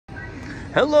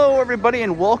Hello everybody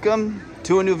and welcome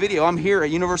to a new video. I'm here at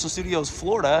Universal Studios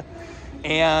Florida,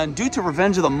 and due to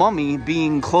Revenge of the Mummy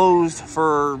being closed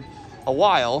for a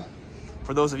while,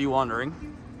 for those of you wondering,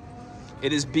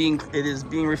 it is being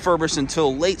refurbished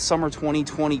until late summer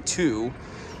 2022.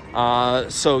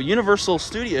 So Universal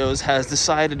Studios has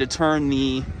decided to turn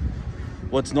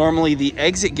what's normally the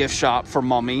exit gift shop for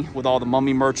Mummy with all the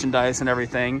Mummy merchandise and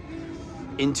everything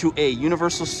into a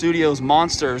Universal Studios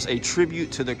Monsters, a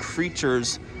tribute to the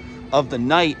creatures of the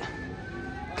night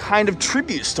kind of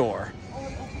tribute store.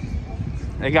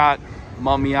 They got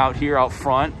Mummy out here out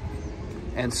front,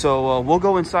 and so we'll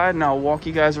go inside and I'll walk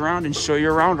you guys around and show you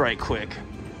around right quick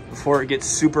before it gets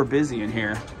super busy in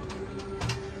here.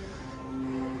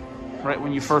 Right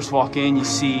when you first walk in, you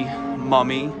see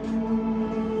Mummy.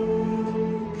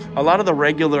 A lot of the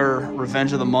regular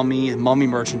Revenge of the Mummy and Mummy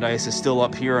merchandise is still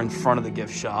up here in front of the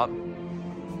gift shop.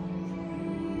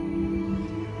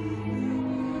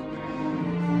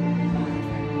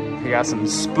 You got some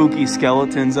spooky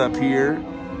skeletons up here.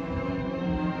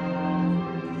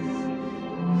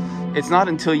 It's not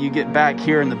until you get back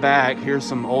here in the back, here's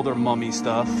some older Mummy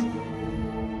stuff.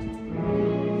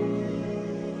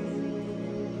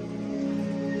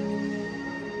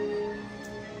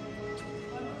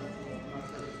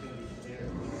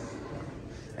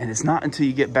 And it's not until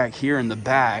you get back here in the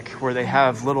back where they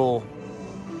have little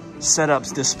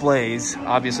setups, displays.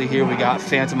 Obviously here we got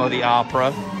Phantom of the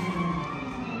Opera.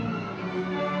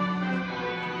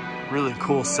 Really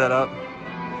cool setup.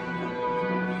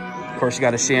 Of course you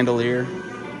got a chandelier.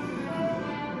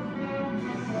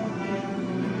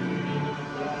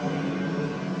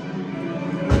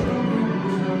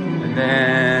 And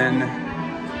then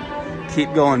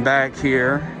keep going back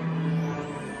here.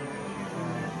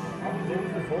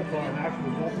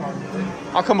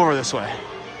 I'll come over this way.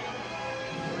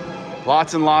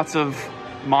 Lots and lots of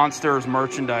Monsters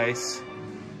merchandise.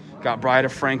 Got Bride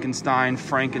of Frankenstein,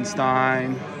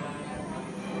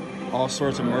 all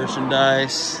sorts of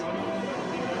merchandise.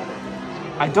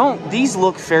 These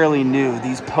look fairly new,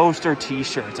 these poster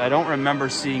t-shirts. I don't remember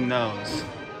seeing those.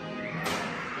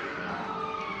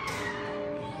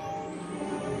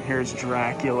 Here's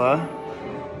Dracula.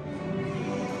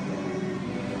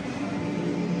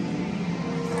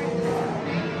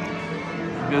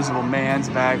 Invisible Man's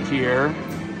back here.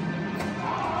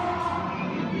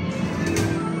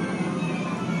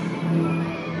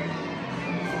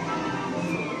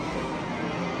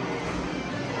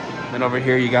 Then over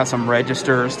here you got some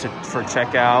registers for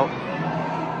checkout.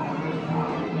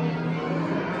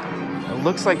 It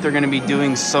looks like they're going to be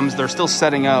doing they're still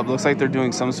setting up. Looks like they're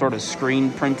doing some sort of screen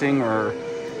printing or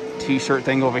t-shirt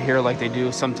thing over here like they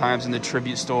do sometimes in the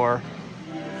tribute store.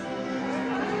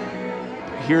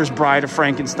 Here's Bride of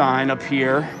Frankenstein up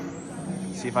here.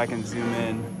 See if I can zoom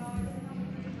in.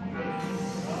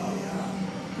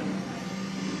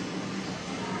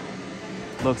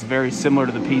 Looks very similar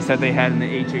to the piece that they had in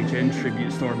the HHN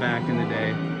tribute store back in the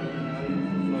day.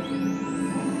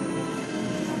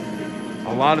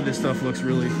 A lot of this stuff looks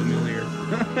really familiar.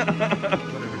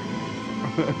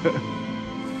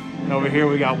 And over here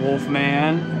we got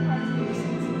Wolfman.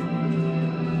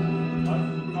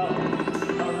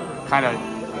 Kind of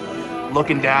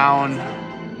looking down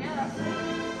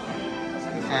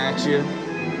at you.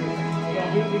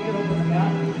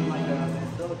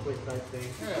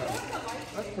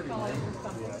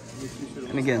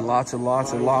 And again, lots of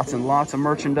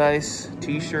merchandise,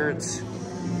 t-shirts.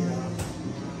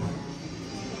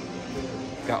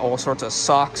 Got all sorts of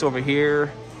socks over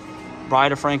here.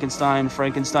 Bride of Frankenstein,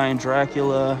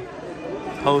 Dracula,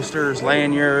 posters,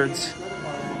 lanyards.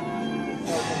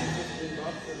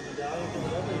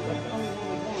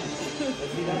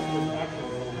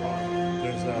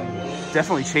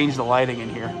 Definitely changed the lighting in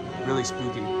here. Really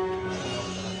spooky.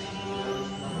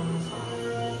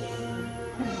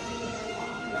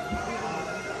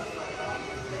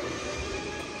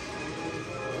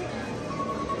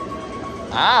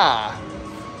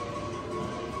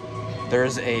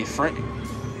 There's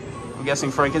I'm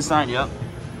guessing Frankenstein, yep.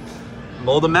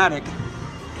 Mold-o-matic.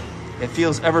 It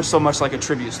feels ever so much like a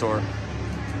tribute store.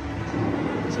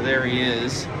 So there he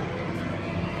is.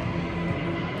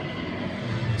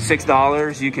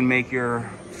 $6, you can make your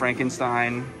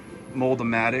Frankenstein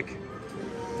Mold-o-matic.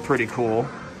 Pretty cool.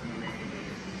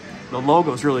 The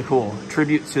logo's really cool.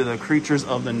 Tribute to the creatures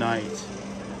of the night.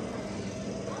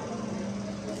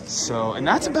 So, and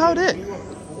that's about it.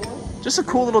 Just a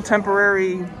cool little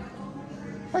temporary,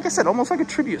 like I said, almost like a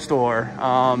tribute store.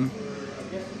 And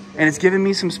it's giving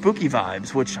me some spooky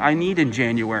vibes, which I need in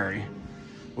January,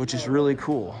 which is really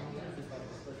cool.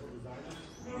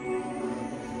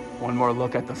 One more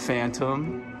look at the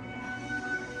Phantom.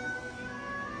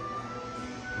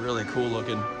 Really cool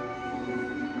looking.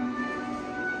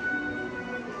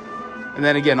 And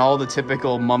then again, all the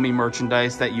typical mummy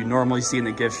merchandise that you normally see in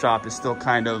the gift shop is still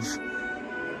kind of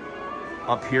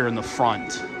up here in the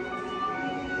front.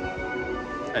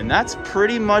 And that's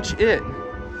pretty much it.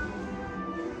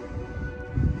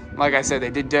 Like I said,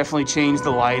 they did definitely change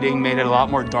the lighting, made it a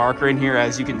lot more darker in here,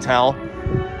 as you can tell.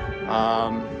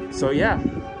 So yeah,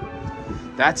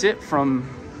 that's it from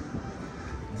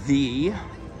the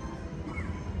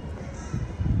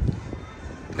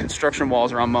construction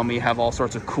walls around Mummy. Have all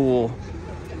sorts of cool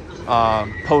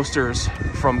posters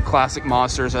from classic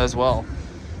monsters as well.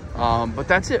 But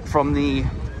that's it from the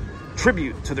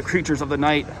tribute to the Creatures of the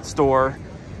Night store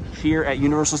here at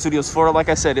Universal Studios Florida. Like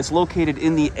I said, it's located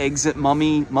in the Exit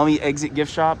Mummy Exit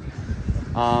gift shop.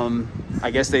 I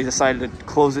guess they decided to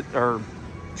close it or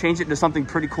change it to something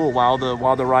pretty cool while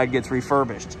the ride gets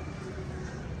refurbished.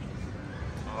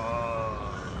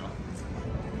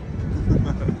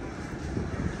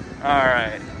 All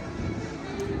right.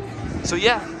 So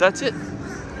yeah, that's it.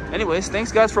 Anyways,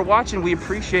 thanks guys for watching. We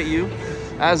appreciate you.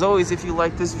 As always, if you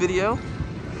like this video,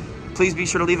 please be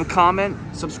sure to leave a comment,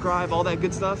 subscribe, all that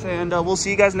good stuff, and we'll see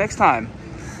you guys next time.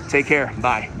 Take care.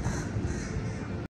 Bye.